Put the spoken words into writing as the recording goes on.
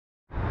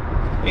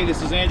Hey,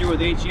 this is Andrew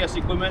with HES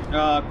Equipment.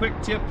 Quick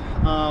tip,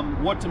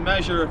 what to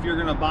measure if you're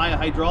going to buy a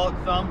hydraulic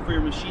thumb for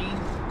your machine.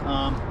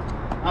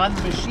 On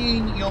the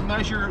machine, you'll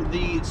measure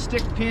the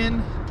stick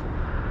pin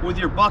with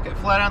your bucket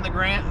flat on the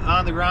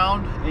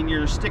ground and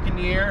your stick in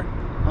the air,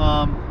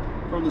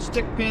 from the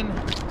stick pin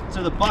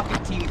to the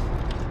bucket teeth,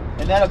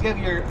 and that'll give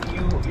you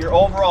your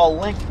overall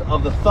length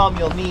of the thumb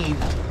you'll need.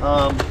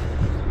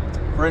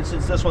 For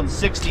instance, this one's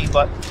 60,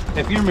 but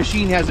if your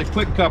machine has a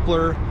quick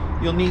coupler,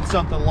 you'll need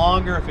something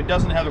longer. If it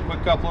doesn't have a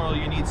quick coupler,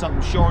 you need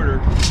something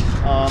shorter.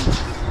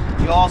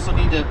 You also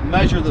need to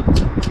measure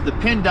the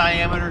pin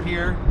diameter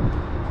here,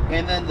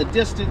 and then the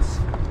distance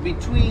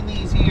between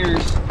these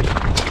ears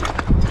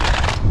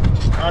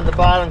on the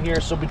bottom here.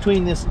 So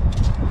between these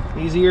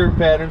ear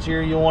patterns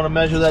here, you'll want to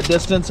measure that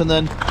distance. And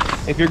then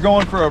if you're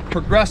going for a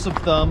progressive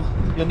thumb,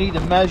 you'll need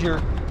to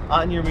measure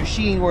on your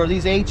machine where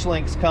these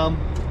H-links come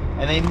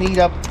and they meet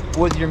up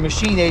with your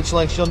machine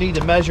H-links. You'll need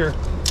to measure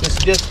this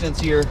distance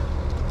here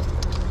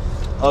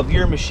of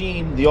your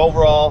machine, the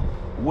overall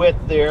width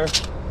there,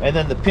 and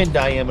then the pin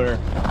diameter.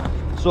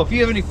 So if you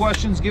have any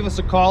questions, give us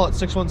a call at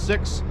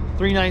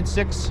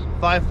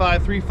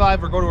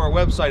 616-396-5535 or go to our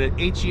website at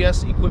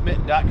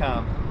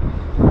hesequipment.com.